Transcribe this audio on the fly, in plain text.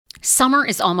Summer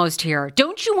is almost here.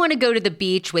 Don't you want to go to the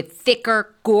beach with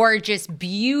thicker, gorgeous,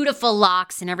 beautiful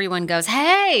locks and everyone goes,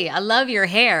 "Hey, I love your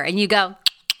hair." And you go,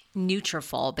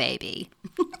 "Nutrafol, baby."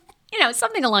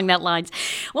 Something along that lines.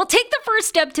 Well, take the first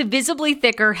step to visibly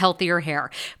thicker, healthier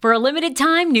hair. For a limited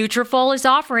time, Nutrafol is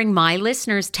offering my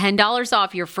listeners $10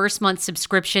 off your first month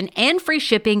subscription and free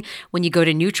shipping when you go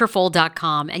to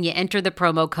Nutrafol.com and you enter the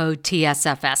promo code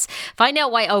TSFS. Find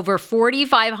out why over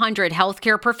 4,500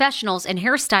 healthcare professionals and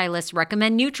hairstylists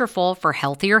recommend Nutrafol for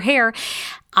healthier hair.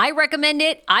 I recommend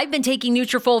it. I've been taking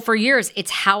Nutrafol for years.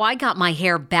 It's how I got my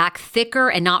hair back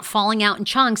thicker and not falling out in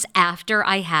chunks after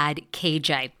I had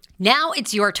KJ. Now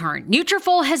it's your turn.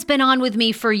 Nutrafol has been on with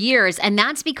me for years, and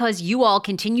that's because you all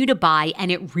continue to buy,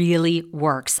 and it really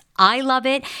works. I love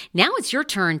it. Now it's your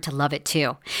turn to love it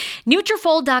too.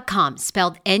 Nutrafol.com,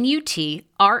 spelled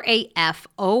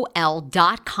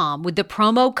Nutrafol.com with the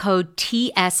promo code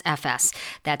TSFS.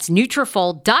 That's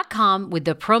Nutrafol.com with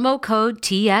the promo code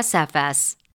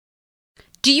TSFS.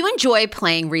 Do you enjoy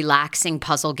playing relaxing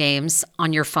puzzle games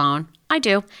on your phone? I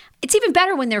do. It's even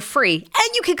better when they're free, and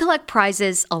you can collect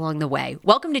prizes along the way.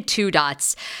 Welcome to Two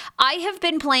Dots. I have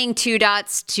been playing Two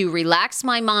Dots to relax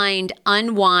my mind,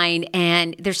 unwind,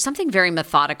 and there's something very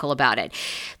methodical about it.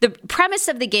 The premise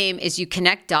of the game is you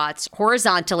connect dots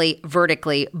horizontally,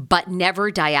 vertically, but never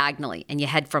diagonally, and you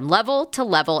head from level to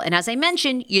level, and as I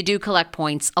mentioned, you do collect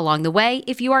points along the way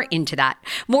if you are into that.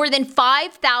 More than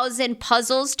 5,000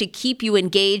 puzzles to keep you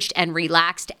engaged and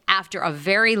relaxed after a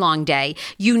very long day,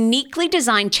 uniquely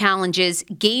designed challenges,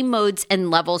 game modes, and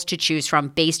levels to choose from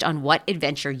based on what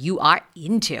adventure you are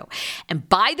into. And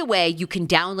by the way, you can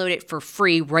download it for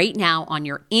free right now on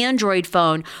your Android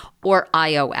phone or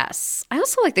iOS. I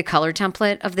also like the color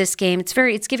template of this game.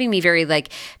 It's giving me very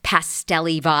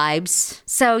pastel-y vibes.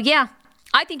 So yeah,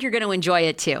 I think you're going to enjoy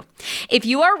it too. If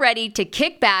you are ready to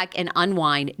kick back and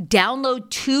unwind, download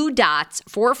Two Dots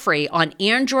for free on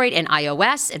Android and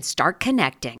iOS and start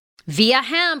connecting. Via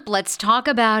Hemp, let's talk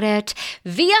about it.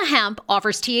 Via Hemp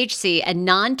offers THC and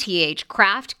non-TH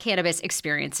craft cannabis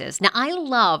experiences. Now, I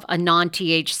love a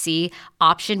non-THC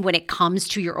option when it comes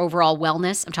to your overall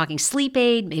wellness. I'm talking sleep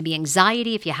aid, maybe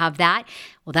anxiety if you have that.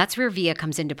 Well, that's where Via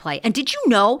comes into play. And did you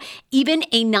know even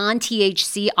a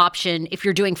non-THC option, if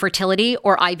you're doing fertility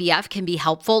or IVF, can be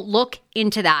helpful? Look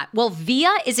into that. Well, Via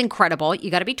is incredible.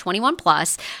 You got to be 21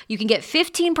 plus. You can get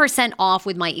 15% off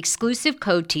with my exclusive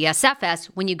code TSFS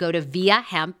when you go to Via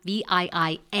Hemp,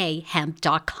 VIIA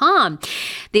hemp.com.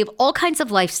 They have all kinds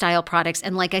of lifestyle products.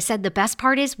 And like I said, the best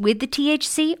part is with the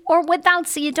THC or without,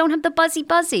 so you don't have the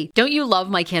buzzy. Don't you love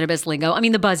my cannabis lingo? I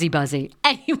mean, the buzzy.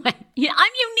 Anyway, I'm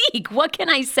unique. What can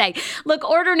I say? Look,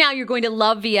 order now. You're going to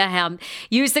love Via Hemp.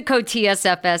 Use the code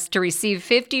TSFS to receive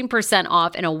 15%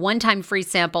 off and a one-time free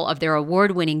sample of their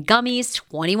award-winning gummies,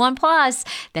 21 plus.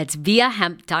 That's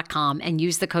viahemp.com, and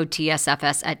use the code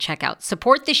TSFS at checkout.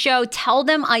 Support the show. Tell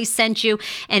them I sent you,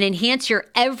 and enhance your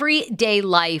everyday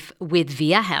life with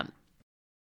Via Hemp.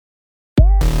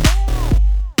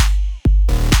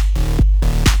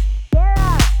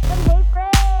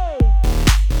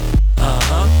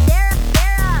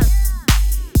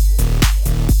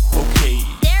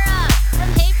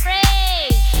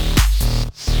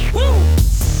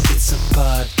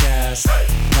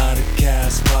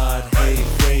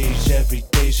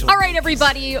 All right,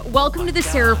 everybody, welcome to the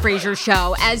Sarah Fraser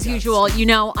Show. As usual,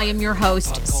 I am your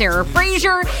host, Sarah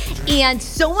Fraser, and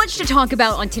so much to talk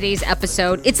about on today's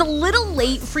episode. It's a little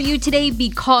late for you today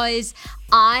because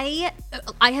I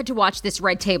had to watch this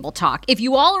Red Table Talk. If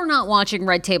you all are not watching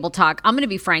Red Table Talk, I'm going to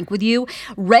be frank with you.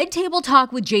 Red Table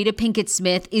Talk with Jade Pinkett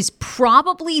Smith is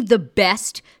probably the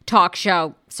best talk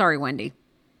show. Sorry, Wendy.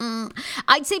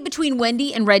 I'd say between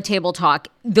Wendy and Red Table Talk,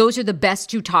 those are the best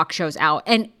two talk shows out.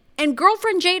 And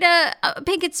girlfriend Jada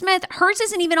Pinkett Smith, hers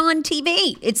isn't even on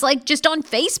TV. It's just on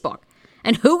Facebook.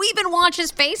 And who even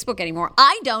watches Facebook anymore?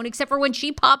 I don't, except for when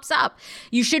she pops up.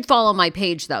 You should follow my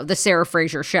page, though, The Sarah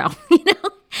Fraser Show.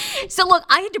 So look,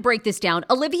 I had to break this down.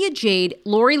 Olivia Jade,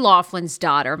 Lori Loughlin's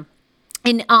daughter,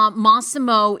 and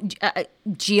Massimo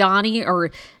Gianni,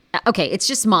 okay, it's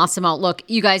just Massimo. Look,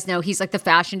 you guys know he's the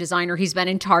fashion designer. He's been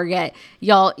in Target.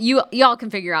 Y'all can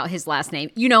figure out his last name.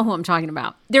 You know who I'm talking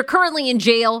about. They're currently in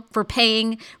jail for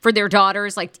paying for their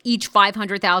daughters each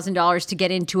 $500,000 to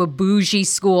get into a bougie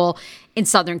school in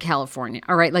Southern California.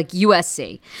 All right,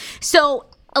 USC. So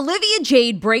Olivia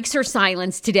Jade breaks her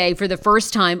silence today for the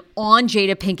first time on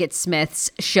Jada Pinkett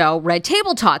Smith's show, Red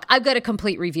Table Talk. I've got a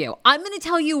complete review. I'm going to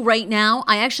tell you right now,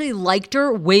 I actually liked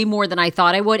her way more than I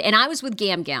thought I would, and I was with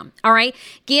Gam Gam, all right?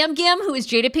 Gam Gam, who is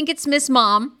Jada Pinkett Smith's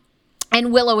mom,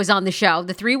 and Willow is on the show,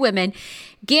 the three women.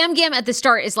 Gam Gam at the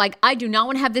start is like, I do not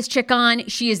want to have this chick on.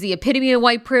 She is the epitome of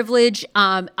white privilege.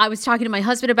 I was talking to my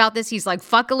husband about this. He's like,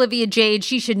 fuck Olivia Jade.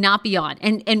 She should not be on.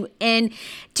 And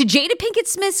to Jada Pinkett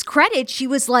Smith's credit, she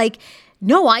was like,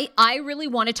 no, I really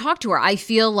want to talk to her. I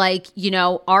feel like,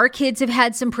 our kids have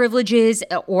had some privileges,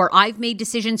 or I've made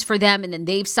decisions for them and then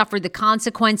they've suffered the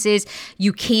consequences.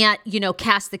 You can't,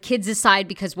 cast the kids aside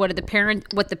because what the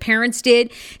parents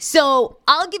did. So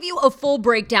I'll give you a full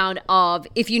breakdown of,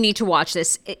 if you need to watch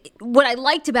this. What I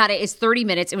liked about it is 30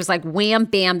 minutes. It was like wham,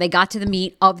 bam. They got to the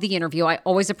meat of the interview. I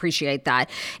always appreciate that.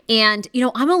 And,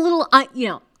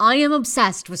 I am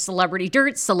obsessed with celebrity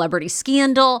dirt, celebrity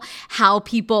scandal, how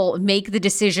people make the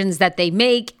decisions that they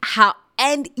make,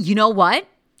 and you know what?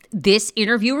 This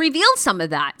interview revealed some of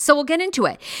that. So we'll get into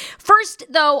it. First,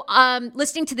 though,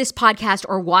 listening to this podcast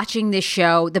or watching this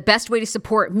show, the best way to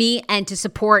support me and to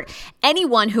support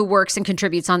anyone who works and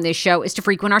contributes on this show is to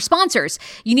frequent our sponsors.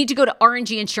 You need to go to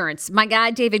R&G Insurance. My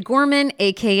guy, David Gorman,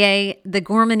 aka the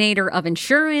Gormanator of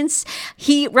Insurance,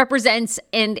 he represents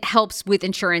and helps with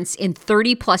insurance in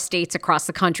 30 plus states across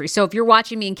the country. So if you're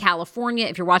watching me in California,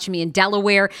 if you're watching me in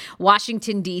Delaware,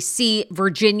 Washington, D.C.,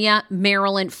 Virginia,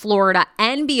 Maryland, Florida,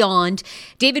 and beyond,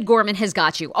 David Gorman has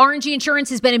got you. R&G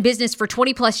Insurance has been in business for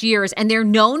 20 plus years, and they're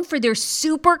known for their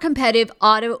super competitive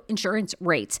auto insurance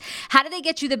rates. How do they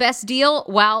get you the best deal?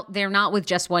 Well, they're not with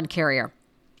just one carrier.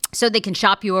 So they can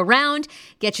shop you around,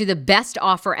 get you the best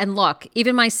offer. And look,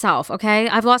 even myself, okay,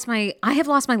 I have lost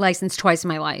my license twice in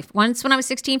my life. Once when I was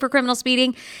 16 for criminal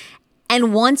speeding,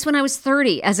 and once when I was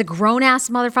 30 as a grown-ass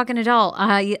motherfucking adult.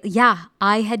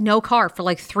 I had no car for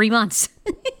like 3 months.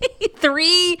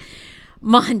 3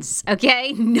 months,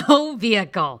 okay? No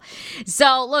vehicle.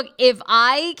 So look, if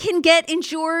I can get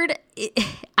insured,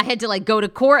 I had to like go to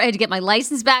court. I had to get my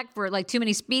license back for like too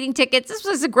many speeding tickets. This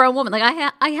was a grown woman.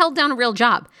 Like I held down a real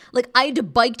job. Like I had to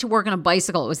bike to work on a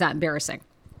bicycle. It was that embarrassing.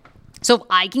 So if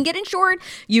I can get insured,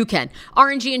 you can.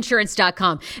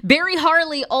 RNGinsurance.com. Barry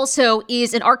Harley also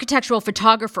is an architectural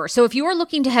photographer. So if you are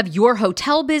looking to have your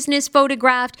hotel business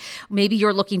photographed, maybe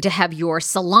you're looking to have your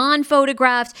salon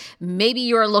photographed, maybe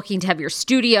you're looking to have your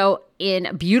studio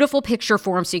in beautiful picture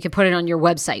form so you can put it on your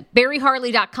website.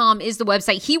 BarryHarley.com is the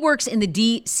website. He works in the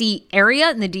DC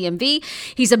area, in the DMV.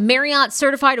 He's a Marriott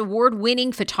certified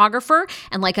award-winning photographer.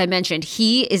 And like I mentioned,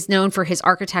 he is known for his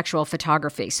architectural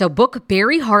photography. So book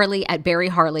Barry Harley at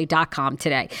BarryHarley.com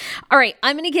today. All right,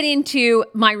 I'm going to get into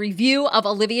my review of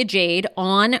Olivia Jade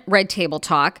on Red Table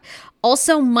Talk.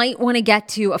 Also might want to get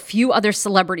to a few other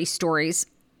celebrity stories.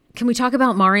 Can we talk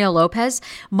about Mario Lopez?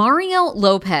 Mario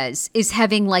Lopez is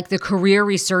having like the career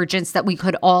resurgence that we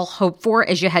could all hope for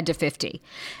as you head to 50.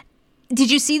 Did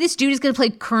you see this dude is going to play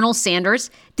Colonel Sanders?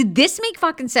 Did this make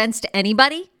fucking sense to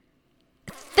anybody?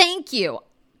 Thank you.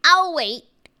 I'll wait.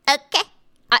 Okay.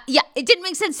 Yeah, it didn't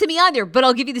make sense to me either, but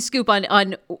I'll give you the scoop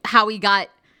on how he got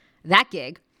that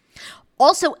gig.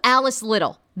 Also, Alice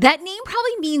Little. That name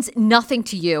probably means nothing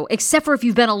to you, except for if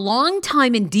you've been a long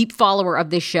time and deep follower of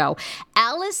this show.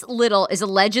 Alice Little is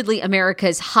allegedly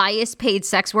America's highest paid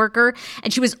sex worker,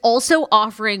 and she was also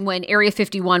offering when Area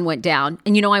 51 went down.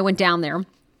 And I went down there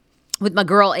with my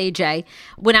girl AJ,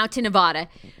 went out to Nevada.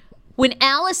 When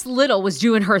Alice Little was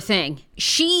doing her thing,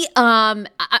 she, I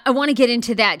want to get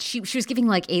into that. She was giving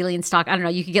like alien stock. I don't know.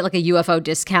 You could get like a UFO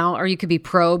discount, or you could be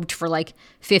probed for like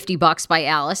 $50 by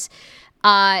Alice.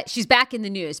 She's back in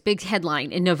the news, big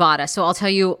headline in Nevada. So I'll tell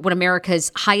you what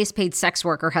America's highest paid sex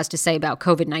worker has to say about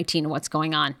COVID-19 and what's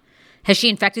going on. Has she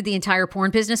infected the entire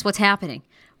porn business? What's happening?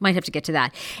 Might have to get to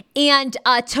that. And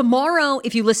tomorrow,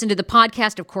 if you listen to the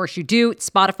podcast, of course you do,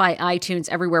 Spotify, iTunes,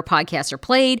 everywhere podcasts are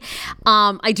played.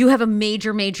 I do have a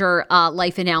major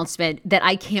life announcement that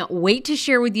I can't wait to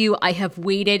share with you. I have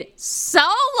waited so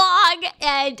long,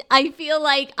 and I feel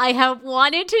like I have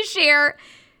wanted to share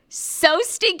so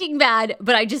stinking bad,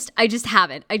 but I just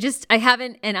haven't. I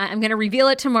haven't, and I'm going to reveal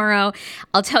it tomorrow.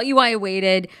 I'll tell you why I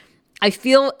waited. I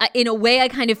feel, in a way, I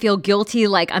kind of feel guilty,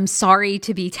 like I'm sorry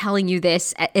to be telling you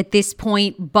this at this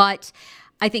point, but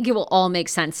I think it will all make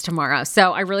sense tomorrow.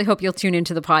 So I really hope you'll tune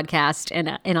into the podcast,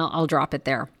 and I'll drop it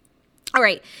there. All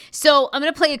right, so I'm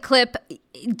going to play a clip.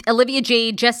 Olivia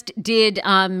Jade just did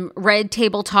Red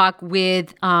Table Talk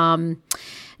with Jada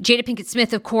Pinkett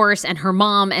Smith, of course, and her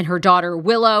mom and her daughter,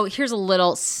 Willow. Here's a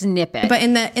little snippet. But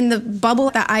in the bubble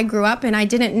that I grew up in, I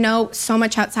didn't know so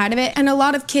much outside of it. And a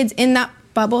lot of kids in that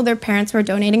bubble, their parents were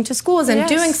donating to schools and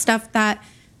doing stuff that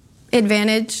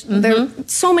advantage. There were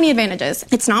so many advantages.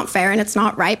 It's not fair and it's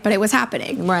not right, but it was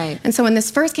happening. Right. And so when this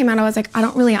first came out, I was like, I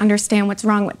don't really understand what's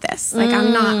wrong with this. Like,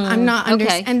 I'm not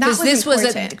understanding. And that was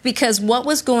important. Because what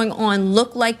was going on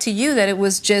looked like to you that it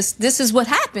was just, this is what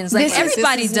happens. Like,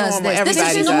 everybody does this.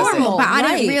 This is normal. But I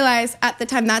didn't realize at the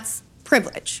time that's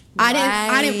privilege.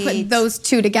 I didn't put those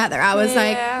two together. I was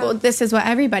like, well, this is what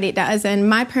everybody does. And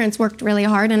my parents worked really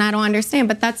hard and I don't understand,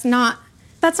 but that's not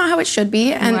how it should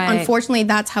be. And unfortunately,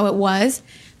 that's how it was.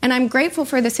 And I'm grateful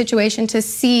for the situation to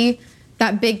see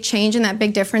that big change and that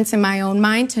big difference in my own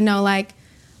mind, to know, like,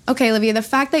 okay, Olivia, the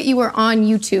fact that you were on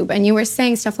YouTube and you were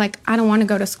saying stuff like, I don't want to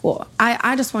go to school.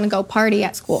 I just want to go party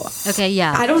at school. Okay,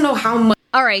 yeah. I don't know how much.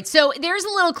 All right, so there's a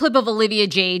little clip of Olivia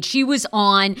Jade. She was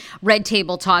on Red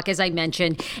Table Talk, as I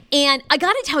mentioned. And I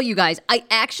got to tell you guys, I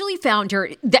actually found her,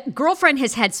 that girlfriend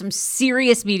has had some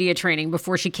serious media training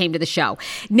before she came to the show.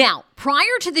 Now,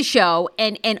 prior to the show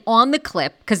and on the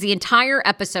clip, because the entire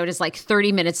episode is like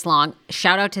 30 minutes long,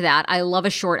 shout out to that. I love a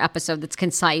short episode that's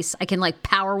concise. I can like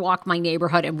power walk my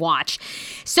neighborhood and watch.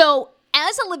 So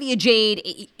as Olivia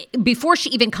Jade, before she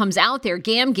even comes out there,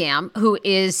 Gam Gam, who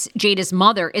is Jada's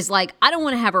mother, is like, I don't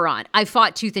want to have her on. I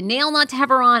fought tooth and nail not to have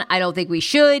her on. I don't think we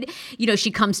should. You know, she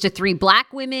comes to 3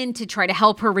 black women to try to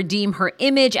help her redeem her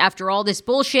image after all this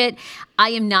bullshit. I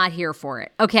am not here for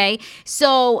it, okay?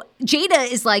 So Jada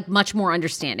is like much more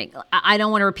understanding. I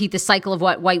don't want to repeat the cycle of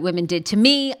what white women did to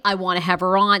me. I want to have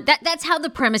her on. That's how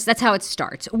the premise, that's how it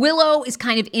starts. Willow is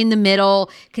kind of in the middle,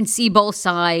 can see both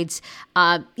sides.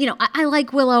 You know, I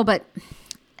like Willow, but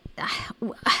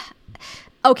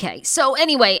okay. So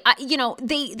anyway, you know,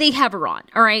 they have her on,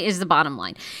 all right, is the bottom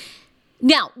line.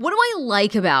 Now, what do I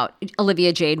like about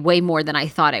Olivia Jade way more than I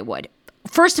thought I would?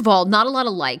 First of all, not a lot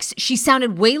of likes. She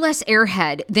sounded way less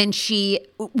airhead than she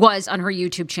was on her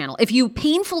YouTube channel. If you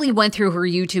painfully went through her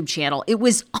YouTube channel, it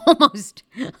was almost,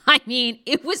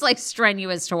 it was like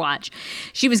strenuous to watch.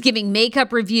 She was giving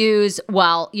makeup reviews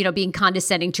while, you know, being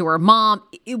condescending to her mom.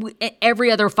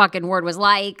 Every other fucking word was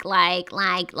like,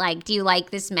 do you like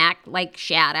this Mac, like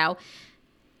shadow?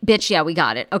 Bitch, yeah, we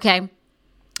got it, okay?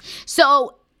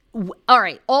 So, all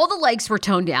right, all the likes were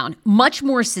toned down, much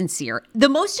more sincere. The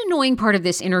most annoying part of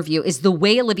this interview is the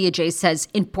way Olivia Jade says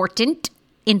important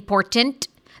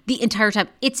the entire time.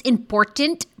 It's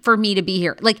important for me to be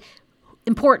here. Like,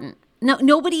 important. No,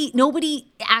 nobody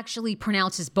actually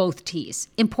pronounces both T's.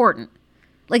 Important.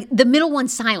 Like, the middle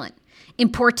one's silent.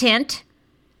 Important.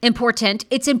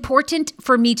 It's important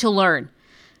for me to learn.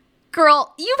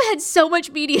 Girl, you've had so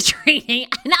much media training,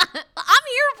 and I'm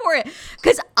here for it,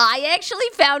 because I actually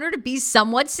found her to be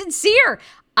somewhat sincere.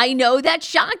 I know that's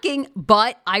shocking,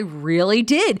 but I really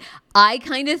did. I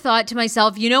kind of thought to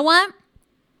myself, you know what?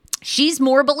 She's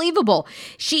more believable.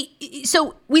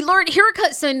 So we learned, here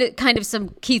are some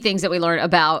key things that we learned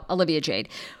about Olivia Jade.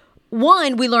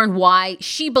 One, we learned why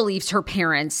she believes her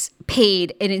parents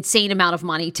paid an insane amount of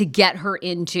money to get her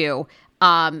into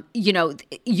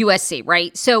USC,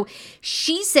 right? So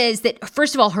she says that,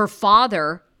 first of all, her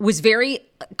father was very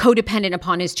codependent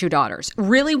upon his 2 daughters,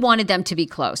 really wanted them to be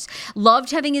close, loved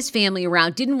having his family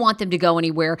around, didn't want them to go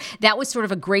anywhere. That was sort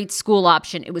of a great school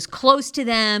option. It was close to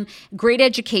them, great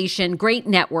education, great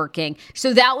networking.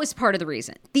 So that was part of the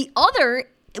reason. The other,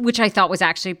 which I thought was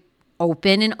actually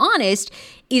open and honest,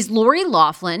 is Lori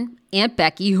Loughlin, Aunt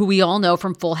Becky, who we all know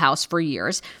from Full House for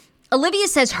years. Olivia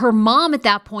says her mom at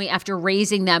that point, after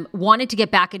raising them, wanted to get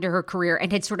back into her career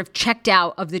and had sort of checked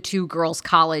out of the 2 girls'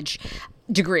 college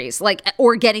degrees,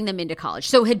 or getting them into college.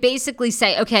 So had basically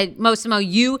say, okay, Mosimo,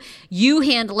 you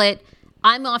handle it.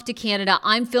 I'm off to Canada.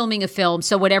 I'm filming a film.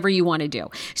 So whatever you want to do.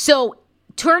 So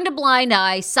turned a blind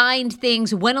eye, signed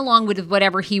things, went along with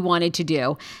whatever he wanted to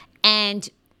do, and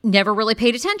never really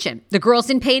paid attention. The girls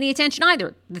didn't pay any attention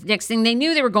either. The next thing they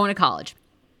knew, they were going to college.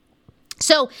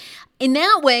 So in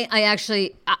that way,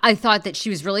 I thought that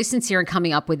she was really sincere in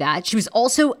coming up with that. She was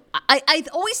also, I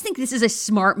always think this is a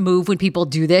smart move when people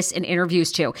do this in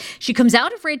interviews too. She comes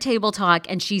out of Red Table Talk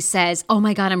and she says, oh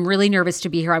my God, I'm really nervous to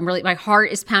be here. My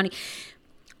heart is pounding.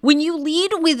 When you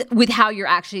lead with how your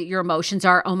emotions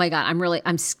are, oh my God,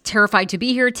 I'm terrified to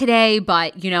be here today,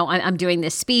 but I'm doing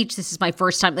this speech. This is my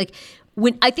first time. Like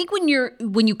when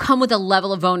you come with a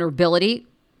level of vulnerability,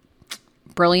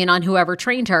 brilliant on whoever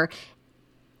trained her,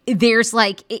 there's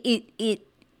like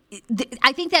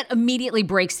I think that immediately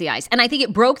breaks the ice. And I think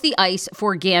it broke the ice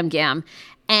for Gam Gam.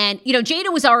 And,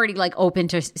 Jada was already like open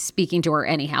to speaking to her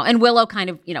anyhow. And Willow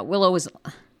Willow was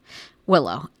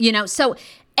Willow, So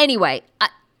anyway,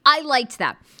 I liked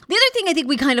that. The other thing I think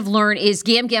we kind of learn is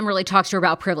Gam Gam really talks to her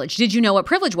about privilege. Did you know what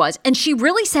privilege was? And she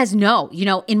really says no.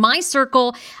 In my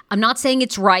circle, I'm not saying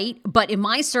it's right, but in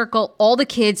my circle, all the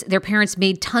kids, their parents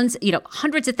made tons,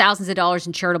 hundreds of thousands of dollars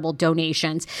in charitable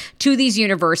donations to these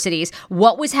universities.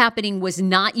 What was happening was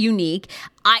not unique.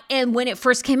 And when it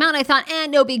first came out, I thought,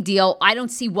 no big deal. I don't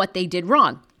see what they did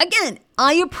wrong. Again,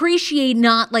 I appreciate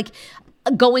not like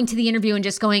going to the interview and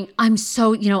just going, I'm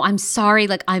sorry,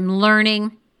 like I'm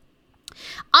learning.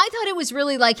 I thought it was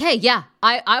really like, hey, yeah,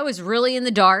 I was really in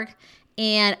the dark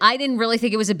and I didn't really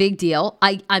think it was a big deal.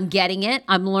 I'm getting it.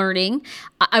 I'm learning.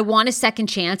 I want a second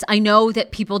chance. I know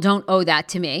that people don't owe that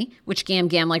to me, which Gam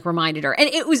Gam like reminded her.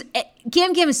 And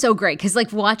Gam Gam is so great because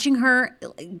like watching her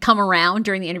come around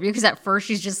during the interview, because at first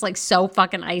she's just like so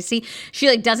fucking icy. She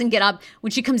like doesn't get up.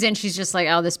 When she comes in, she's just like,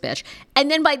 oh, this bitch.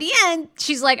 And then by the end,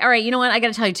 she's like, all right, you know what? I got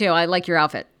to tell you too. I like your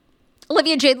outfit.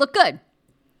 Olivia and Jade look good.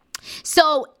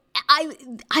 So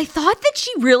I thought that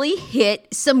she really hit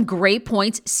some great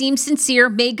points, seemed sincere,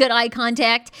 made good eye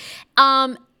contact.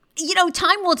 Time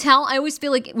will tell. I always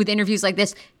feel like with interviews like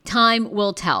this, time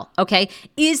will tell, okay?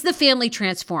 Is the family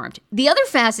transformed? The other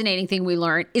fascinating thing we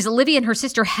learned is Olivia and her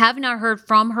sister have not heard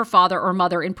from her father or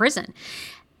mother in prison.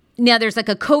 Now, there's like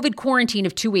a COVID quarantine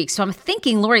of 2 weeks. So I'm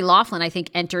thinking Lori Loughlin, I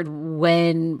think, entered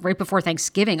right before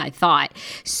Thanksgiving, I thought.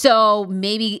 So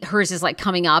maybe hers is like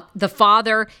coming up. The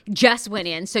father just went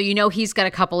in. So, he's got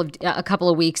a couple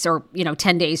of weeks or,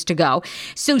 10 days to go.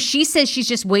 So she says she's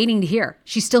just waiting to hear.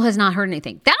 She still has not heard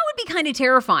anything. That would be kind of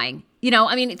terrifying.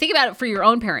 Think about it for your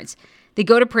own parents. They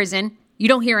go to prison. You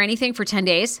don't hear anything for 10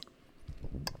 days.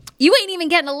 You ain't even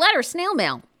getting a letter, snail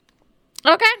mail.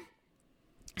 Okay?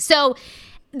 So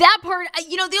that part,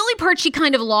 the only part she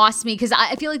kind of lost me, because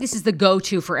I feel like this is the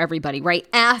go-to for everybody, right?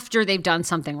 After they've done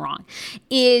something wrong,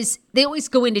 is they always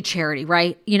go into charity,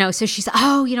 right? So she's,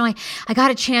 I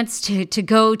got a chance to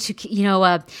go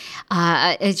to,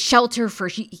 a shelter for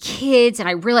kids, and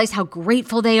I realized how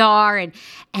grateful they are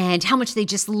and how much they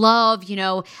just love,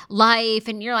 life.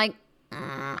 And you're like,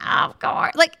 of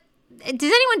course. Like,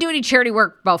 does anyone do any charity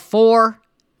work before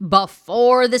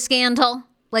the scandal?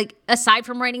 Like, aside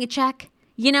from writing a check?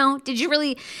 Did you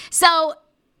really? So,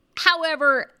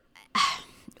 however,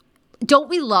 don't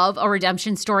we love a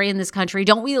redemption story in this country?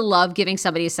 Don't we love giving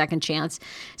somebody a second chance?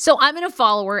 So I'm going to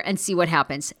follow her and see what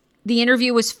happens. The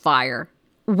interview was fire.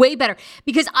 Way better.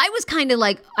 Because I was kind of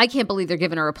like, I can't believe they're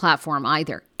giving her a platform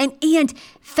either. And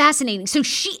fascinating. So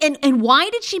and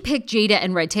why did she pick Jada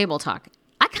and Red Table Talk?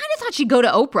 I kind of thought she'd go to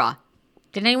Oprah.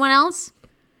 Did anyone else?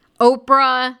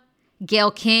 Oprah,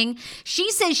 Gayle King. She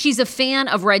says she's a fan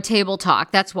of Red Table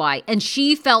Talk. That's why. And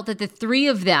she felt that the three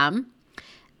of them,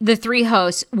 the three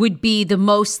hosts, would be the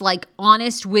most like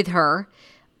honest with her,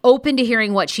 open to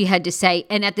hearing what she had to say,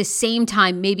 and at the same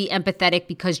time maybe empathetic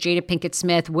because Jada Pinkett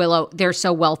Smith, Willow, they're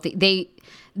so wealthy.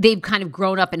 They've kind of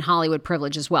grown up in Hollywood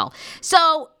privilege as well.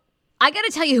 So I got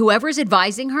to tell you, whoever's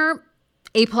advising her,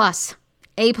 A+.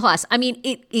 I mean,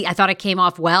 I thought it came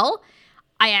off well.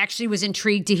 I actually was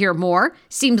intrigued to hear more.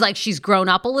 Seems like she's grown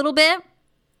up a little bit.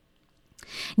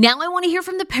 Now I want to hear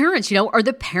from the parents, are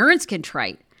the parents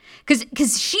contrite?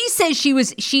 Because she says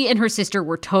she and her sister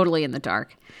were totally in the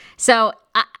dark. So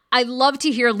I love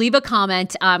to hear, leave a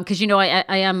comment, because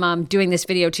I am doing this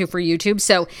video too for YouTube.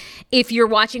 So if you're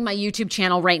watching my YouTube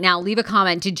channel right now, leave a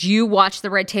comment. Did you watch the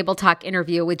Red Table Talk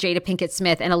interview with Jada Pinkett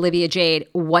Smith and Olivia Jade?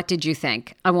 What did you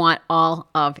think? I want all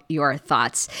of your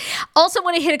thoughts. Also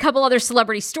want to hit a couple other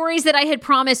celebrity stories that I had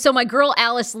promised. So my girl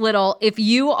Alice Little, if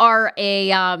you are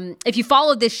if you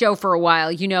followed this show for a while,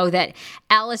 you know that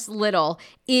Alice Little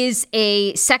is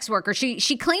a sex worker.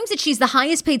 She claims that she's the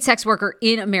highest paid sex worker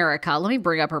in America. Let me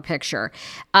bring up her picture.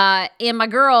 And my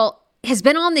girl has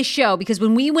been on this show because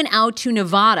when we went out to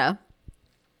Nevada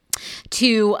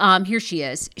to, here she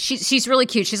is. She's really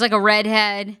cute. She's like a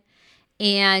redhead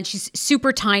and she's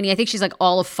super tiny. I think she's like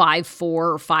all of 5'4"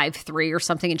 or 5'3" or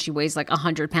something. And she weighs like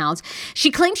 100 pounds. She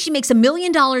claims she makes $1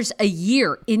 million a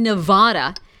year in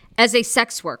Nevada as a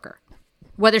sex worker.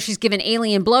 Whether she's given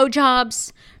alien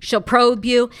blowjobs, she'll probe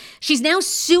you. She's now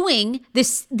suing the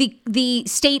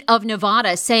state of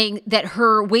Nevada, saying that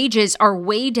her wages are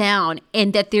way down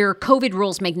and that their COVID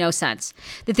rules make no sense.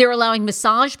 That they're allowing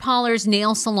massage parlors,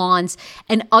 nail salons,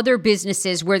 and other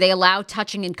businesses where they allow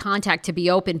touching and contact to be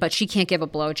open, but she can't give a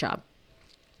blowjob.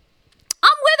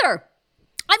 I'm with her.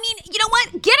 I mean, you know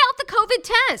what? Get out the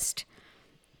COVID test.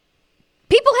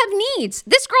 People have needs.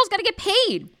 This girl's got to get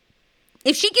paid.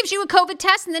 If she gives you a COVID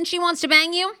test and then she wants to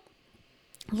bang you,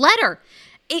 let her.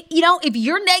 If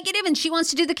you're negative and she wants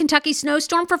to do the Kentucky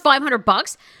snowstorm for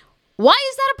 $500, why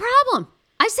is that a problem?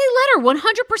 I say let her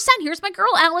 100%. Here's my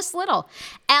girl, Alice Little.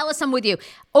 Alice, I'm with you.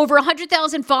 Over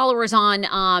 100,000 followers on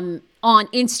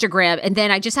Instagram. And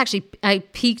then I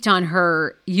peeked on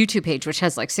her YouTube page, which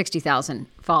has like 60,000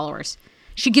 followers.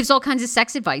 She gives all kinds of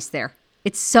sex advice there.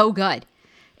 It's so good.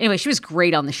 Anyway, she was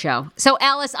great on the show. So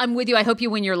Alice, I'm with you. I hope you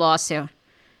win your lawsuit.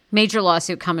 Major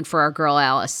lawsuit coming for our girl,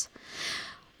 Alice.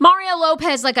 Mario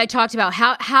Lopez, like I talked about,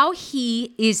 how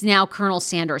he is now Colonel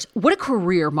Sanders. What a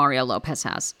career Mario Lopez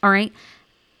has, all right?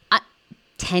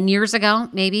 10 years ago,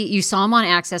 maybe, you saw him on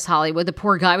Access Hollywood. The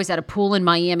poor guy was at a pool in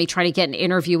Miami trying to get an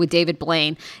interview with David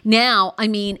Blaine. Now, I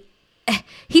mean,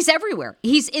 he's everywhere.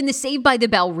 He's in the Saved by the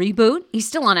Bell reboot. He's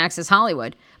still on Access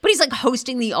Hollywood. But he's like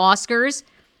hosting the Oscars.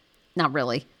 Not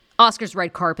really. Oscars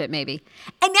red carpet, maybe.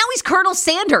 And now he's Colonel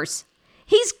Sanders.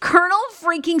 He's Colonel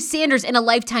freaking Sanders in a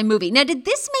Lifetime movie. Now, did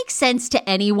this make sense to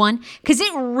anyone? Because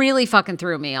it really fucking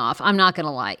threw me off. I'm not going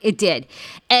to lie. It did.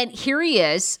 And here he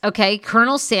is, okay,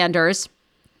 Colonel Sanders.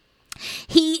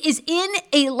 He is in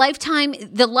the Lifetime,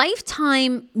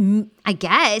 I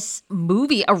guess,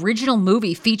 original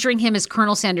movie featuring him as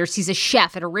Colonel Sanders. He's a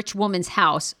chef at a rich woman's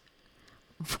house.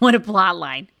 What a plot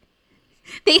line.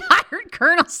 They hired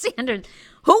Colonel Sanders.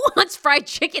 Who wants fried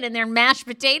chicken and their mashed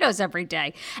potatoes every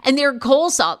day? And their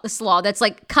coleslaw that's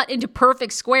like cut into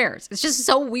perfect squares. It's just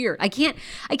so weird. I can't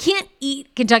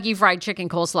eat Kentucky Fried Chicken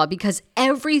coleslaw because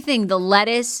everything, the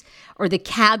lettuce or the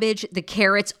cabbage, the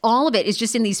carrots, all of it is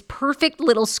just in these perfect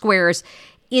little squares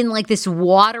in like this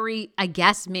watery, I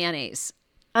guess, mayonnaise.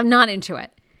 I'm not into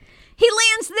it. He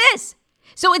lands this.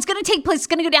 So it's going to take place, it's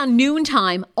going to go down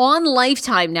noontime on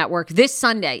Lifetime Network this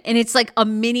Sunday. And it's like a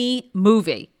mini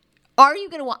movie. Are you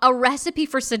going to want a recipe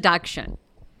for seduction?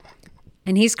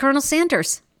 And he's Colonel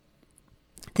Sanders.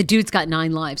 The dude's got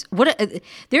 9 lives.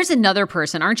 There's another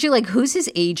person. Aren't you like, who's his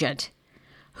agent?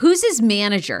 Who's his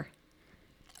manager?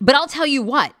 But I'll tell you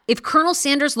what, if Colonel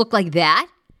Sanders looked like that,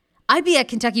 I'd be at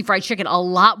Kentucky Fried Chicken a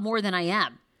lot more than I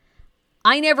am.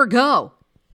 I never go.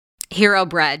 Hero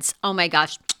Breads. Oh my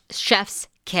gosh. Chef's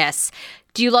kiss.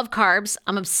 Do you love carbs?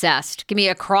 I'm obsessed. Give me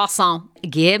a croissant.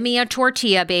 Give me a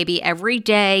tortilla, baby, every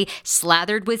day,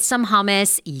 slathered with some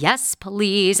hummus. Yes,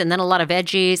 please. And then a lot of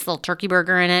veggies, a little turkey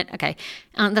burger in it. Okay.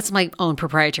 That's my own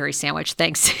proprietary sandwich.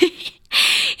 Thanks.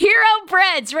 Hero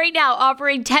Breads right now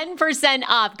offering 10%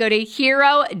 off. Go to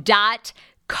hero.co.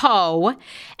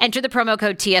 Enter the promo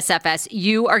code TSFS.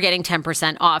 You are getting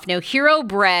 10% off. Now, Hero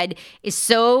Bread is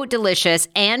so delicious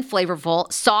and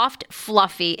flavorful, soft,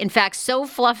 fluffy. In fact, so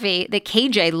fluffy that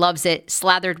KJ loves it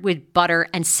slathered with butter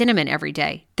and cinnamon every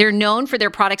day. They're known for their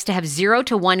products to have 0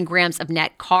 to 1 grams of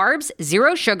net carbs,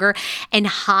 0 sugar, and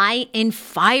high in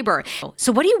fiber.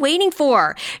 So what are you waiting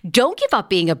for? Don't give up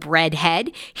being a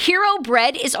breadhead. Hero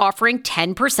Bread is offering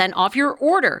 10% off your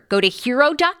order. Go to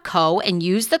hero.co and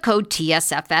use the code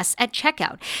TSFS at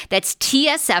checkout. That's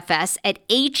TSFS at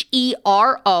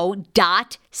HERO.CO.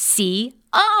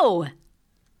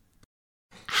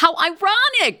 How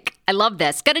ironic. I love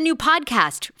this. Got a new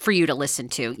podcast for you to listen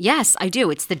to. Yes, I do.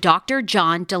 It's the Dr.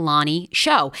 John Delaney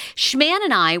Show. Schman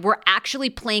and I were actually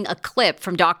playing a clip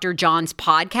from Dr. John's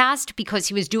podcast because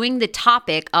he was doing the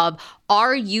topic of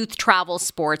are youth travel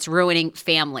sports ruining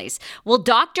families? Well,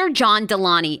 Dr. John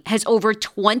Delaney has over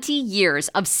 20 years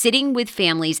of sitting with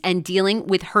families and dealing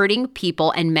with hurting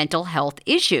people and mental health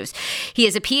issues. He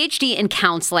has a PhD in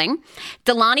counseling.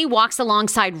 Delaney walks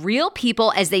alongside real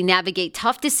people as they navigate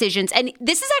tough decisions. And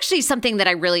this is actually something that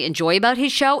I really enjoy about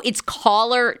his show. It's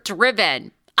caller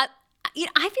driven.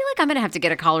 I feel like I'm going to have to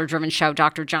get a caller-driven show,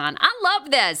 Dr. John. I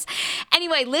love this.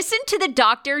 Anyway, listen to the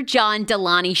Dr. John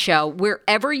Delaney Show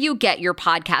wherever you get your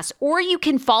podcast, or you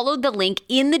can follow the link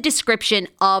in the description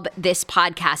of this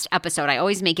podcast episode. I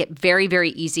always make it very,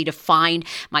 very easy to find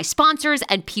my sponsors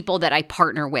and people that I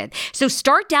partner with. So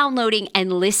start downloading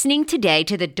and listening today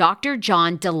to the Dr.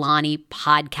 John Delaney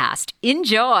podcast.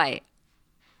 Enjoy.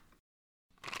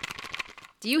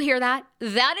 Do you hear that?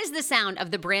 That is the sound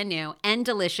of the brand new and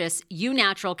delicious Eu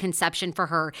Natural Conception for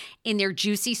Her in their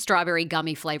juicy strawberry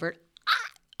gummy flavored.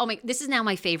 Oh my, this is now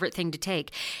my favorite thing to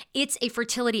take. It's a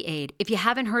fertility aid. If you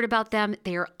haven't heard about them,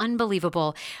 they are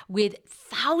unbelievable with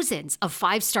thousands of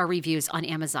 5-star reviews on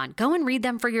Amazon. Go and read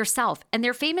them for yourself. And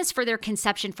they're famous for their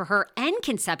Conception for Her and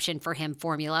Conception for Him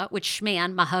formula, which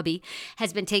Schman, my hubby,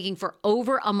 has been taking for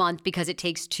over a month because it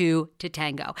takes 2 to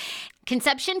tango.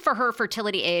 Conception for Her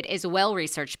Fertility Aid is a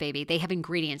well-researched, baby. They have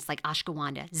ingredients like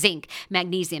ashwagandha, zinc,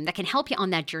 magnesium that can help you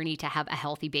on that journey to have a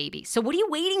healthy baby. So what are you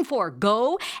waiting for?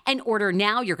 Go and order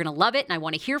now. You're going to love it, and I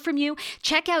want to hear from you.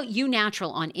 Check out You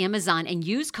Natural on Amazon and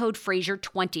use code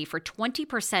Fraser20 for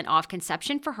 20% off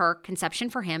Conception for Her,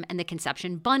 Conception for Him, and the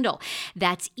Conception Bundle.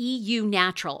 That's EU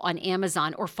Natural on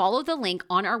Amazon, or follow the link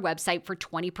on our website for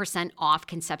 20% off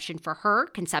Conception for Her,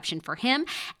 Conception for Him,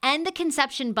 and the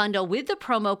Conception Bundle with the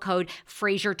promo code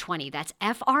Fraser20. That's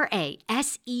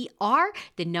Fraser,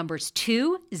 the numbers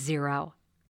 20.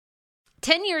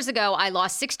 10 years ago, I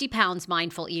lost 60 pounds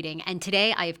mindful eating, and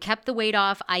today I have kept the weight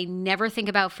off. I never think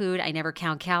about food. I never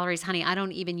count calories. Honey, I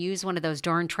don't even use one of those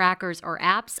darn trackers or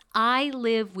apps. I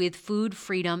live with food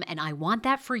freedom, and I want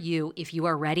that for you if you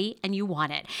are ready and you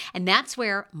want it. And that's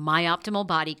where My Optimal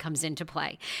Body comes into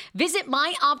play. Visit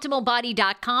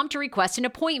myoptimalbody.com to request an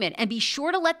appointment, and be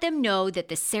sure to let them know that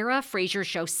the Sarah Fraser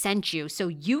Show sent you so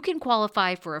you can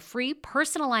qualify for a free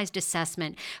personalized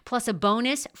assessment plus a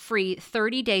bonus free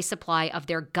 30-day supply of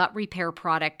their gut repair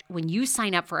product when you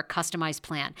sign up for a customized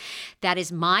plan. That is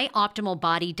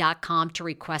myoptimalbody.com to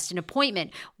request an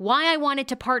appointment. Why I wanted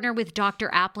to partner with Dr.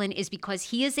 Applin is because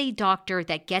he is a doctor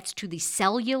that gets to the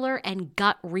cellular and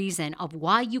gut reason of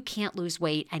why you can't lose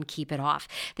weight and keep it off.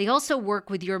 They also work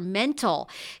with your mental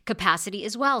capacity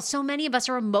as well. So many of us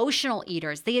are emotional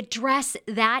eaters. They address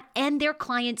that, and their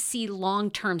clients see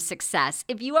long-term success.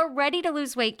 If you are ready to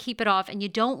lose weight, keep it off, and you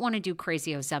don't want to do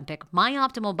crazy Ozempic,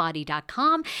 myoptimalbody.com,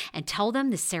 and tell them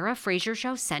the Sarah Fraser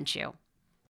Show sent you.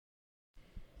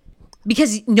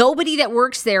 Because nobody that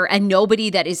works there and nobody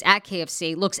that is at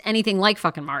KFC looks anything like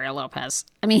fucking Mario Lopez.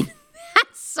 I mean, I'm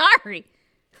sorry.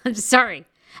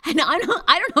 And I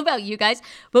don't know about you guys,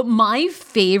 but my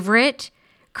favorite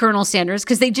Colonel Sanders,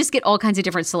 because they just get all kinds of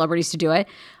different celebrities to do it.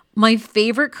 My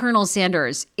favorite Colonel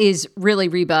Sanders is really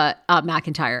Reba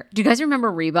McEntire. Do you guys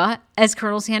remember Reba as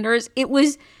Colonel Sanders? It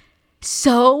was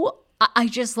so... I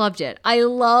just loved it. I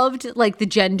loved like the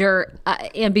gender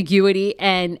ambiguity,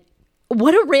 and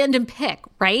what a random pick,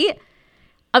 right?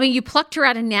 I mean, you plucked her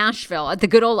out of Nashville at the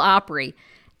good old Opry,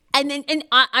 and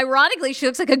ironically, she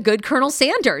looks like a good Colonel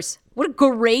Sanders. What a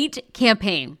great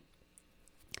campaign.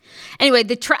 Anyway,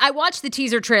 I watched the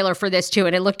teaser trailer for this too,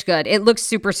 and it looked good. It looks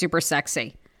super, super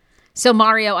sexy. So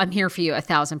Mario, I'm here for you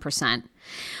 1,000%.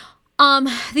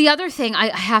 The other thing I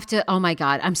have to, oh my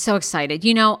God, I'm so excited.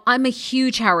 You know, I'm a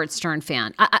huge Howard Stern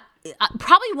fan. I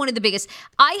probably one of the biggest.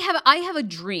 I have a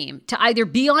dream to either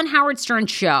be on Howard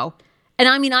Stern's show, and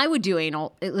I mean, I would do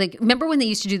anal. Like, remember when they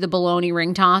used to do the baloney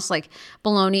ring toss, like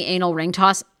baloney anal ring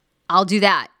toss? I'll do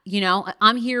that. You know,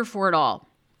 I'm here for it all.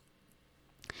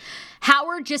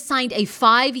 Howard just signed a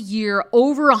 5-year,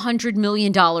 over $100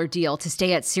 million deal to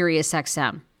stay at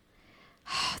SiriusXM.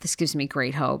 This gives me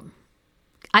great hope.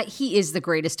 He is the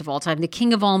greatest of all time, the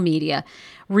king of all media,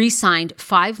 re-signed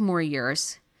 5 more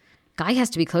years. Guy has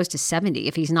to be close to 70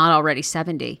 if he's not already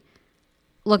 70.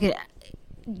 Look at,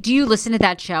 do you listen to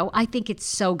that show? I think it's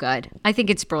so good. I think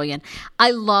it's brilliant.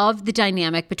 I love the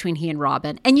dynamic between he and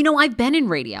Robin. And you know, I've been in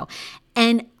radio,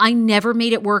 and I never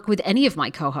made it work with any of my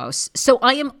co-hosts. So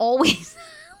I am always,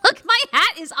 look, my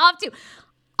hat is off too.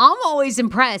 I'm always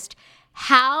impressed.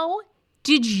 How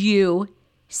did you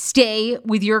stay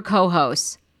with your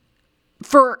co-hosts?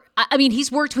 I mean,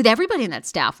 he's worked with everybody in that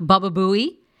staff. Bubba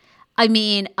Booey. I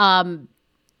mean,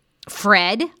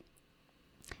 Fred.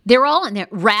 They're all in there.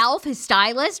 Ralph, his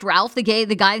stylist. Ralph, the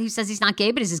guy who says he's not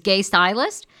gay, but is his gay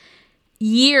stylist.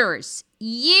 Years.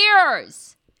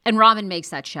 And Robin makes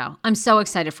that show. I'm so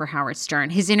excited for Howard Stern.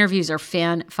 His interviews are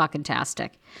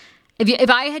fan-fucking-tastic.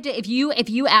 If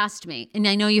you asked me, and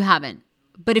I know you haven't,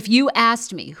 but if you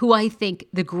asked me who I think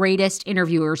the greatest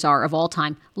interviewers are of all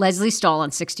time, Leslie Stahl on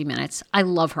 60 Minutes. I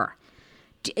love her.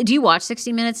 Do you watch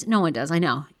 60 Minutes? No one does. I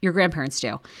know. Your grandparents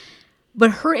do. But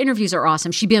her interviews are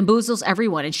awesome. She bamboozles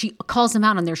everyone, and she calls them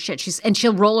out on their shit.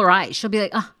 She'll roll her eyes. She'll be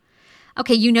like, oh,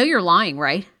 okay, you know you're lying,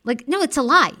 right? Like, no, it's a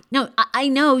lie. No, I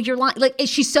know you're lying. Like,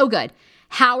 she's so good.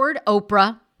 Howard,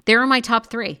 Oprah, they're in my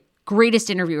top 3. Greatest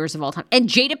interviewers of all time. And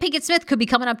Jada Pinkett Smith could be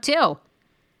coming up too.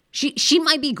 She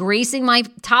might be gracing my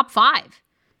top 5.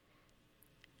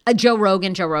 Joe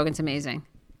Rogan's amazing.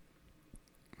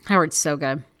 Howard's so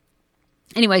good.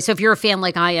 Anyway, so if you're a fan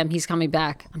like I am, he's coming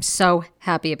back. I'm so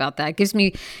happy about that.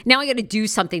 Now I got to do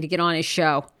something to get on his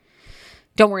show.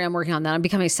 Don't worry, I'm working on that. I'm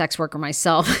becoming a sex worker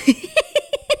myself.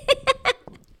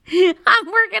 I'm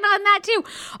working on that too.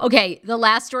 Okay, the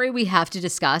last story we have to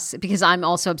discuss, because I'm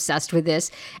also obsessed with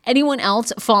this. Anyone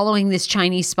else following this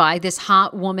Chinese spy, this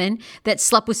hot woman that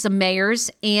slept with some mayors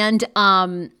and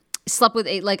slept with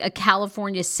a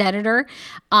California senator?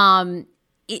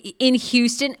 in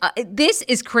Houston. This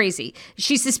is crazy.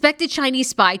 She suspected Chinese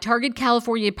spy targeted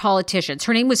California politicians.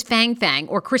 Her name was Fang Fang,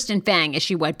 or Kristen Fang, as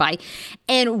she went by.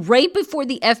 And right before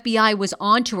the FBI was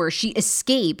onto her, she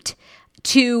escaped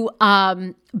to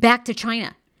back to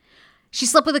China. She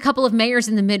slept with a couple of mayors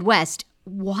in the Midwest.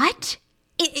 What?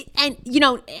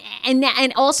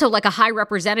 And also like a high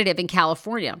representative in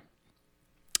California.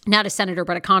 Not a senator,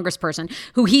 but a congressperson,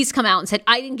 who he's come out and said,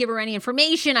 I didn't give her any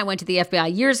information. I went to the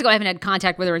FBI years ago. I haven't had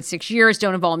contact with her in 6 years.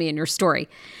 Don't involve me in your story.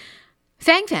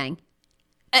 Fang Fang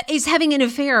is having an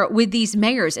affair with these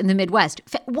mayors in the Midwest.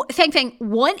 Fang Fang,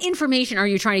 what information are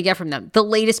you trying to get from them? The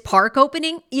latest park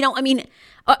opening?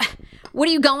 What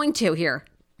are you going to here?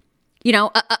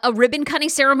 A ribbon cutting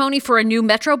ceremony for a new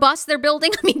metro bus they're building?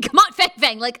 I mean, come on, Fang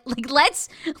Fang. Why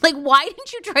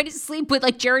didn't you try to sleep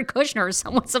with Jared Kushner or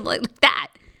something like that?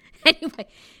 Anyway,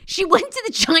 she went to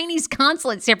the Chinese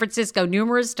consulate in San Francisco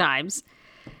numerous times.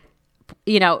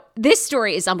 This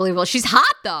story is unbelievable. She's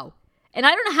hot, though. And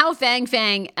I don't know how Fang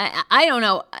Fang, I don't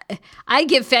know. I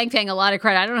give Fang Fang a lot of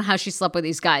credit. I don't know how she slept with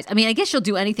these guys. I mean, I guess she'll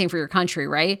do anything for your country,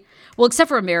 right? Well, except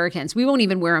for Americans. We won't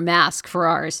even wear a mask for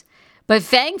ours. But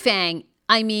Fang Fang,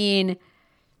 I mean,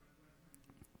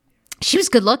 she was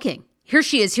good looking. Here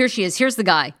she is. Here's the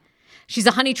guy. She's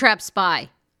a honey trap spy,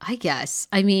 I guess.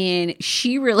 I mean,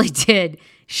 she really did.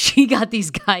 She got these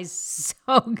guys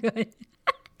so good.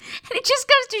 And it just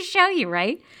goes to show you,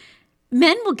 right?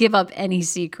 Men will give up any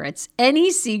secrets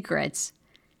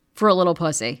for a little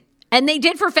pussy. And they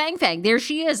did for Fang Fang. There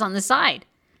she is on the side.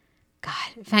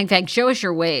 God, Fang Fang, show us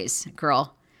your ways,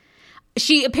 girl.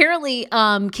 She apparently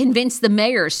convinced the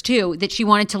mayors, too, that she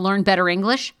wanted to learn better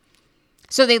English.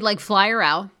 So they'd fly her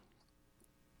out.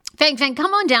 Fang Fang,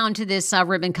 come on down to this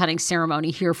ribbon cutting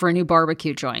ceremony here for a new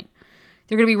barbecue joint.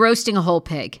 They're going to be roasting a whole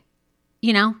pig.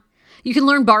 You can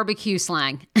learn barbecue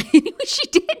slang. She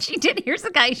did. Here's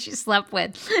the guy she slept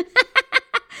with.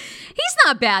 He's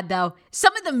not bad, though.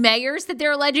 Some of the mayors that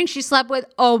they're alleging she slept with,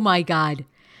 oh my God.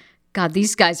 God,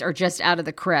 these guys are just out of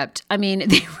the crypt. I mean,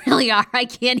 they really are. I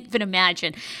can't even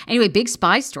imagine. Anyway, big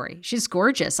spy story. She's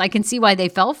gorgeous. I can see why they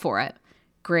fell for it.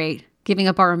 Great. Giving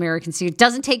up our American secret.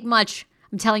 Doesn't take much,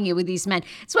 I'm telling you, with these men.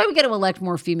 That's why we got to elect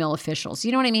more female officials.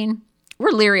 You know what I mean?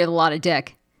 We're leery of a lot of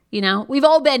dick. We've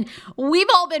all been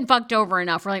fucked over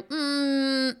enough. We're like,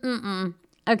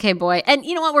 okay, boy. And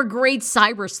you know what? We're great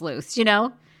cyber sleuths,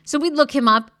 So we'd look him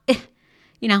up.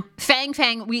 Fang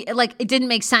Fang, it didn't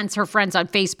make sense, her friends on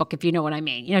Facebook, if you know what I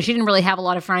mean. She didn't really have a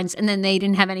lot of friends, and then they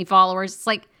didn't have any followers. It's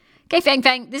like, okay, Fang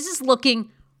Fang, this is looking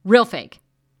real fake.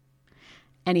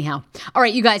 Anyhow. All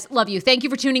right, you guys, love you. Thank you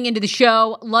for tuning into the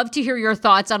show. Love to hear your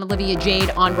thoughts on Olivia Jade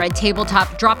on Red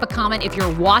Tabletop. Drop a comment if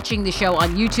you're watching the show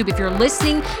on YouTube. If you're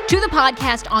listening to the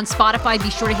podcast on Spotify, be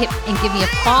sure to hit and give me a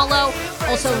follow.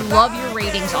 Also, love your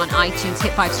ratings on iTunes.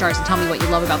 Hit 5 stars and tell me what you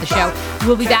love about the show.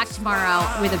 We'll be back tomorrow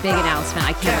with a big announcement.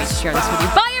 I can't wait to share this with you.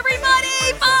 Bye,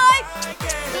 everybody. Bye.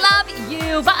 Love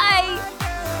you. Bye.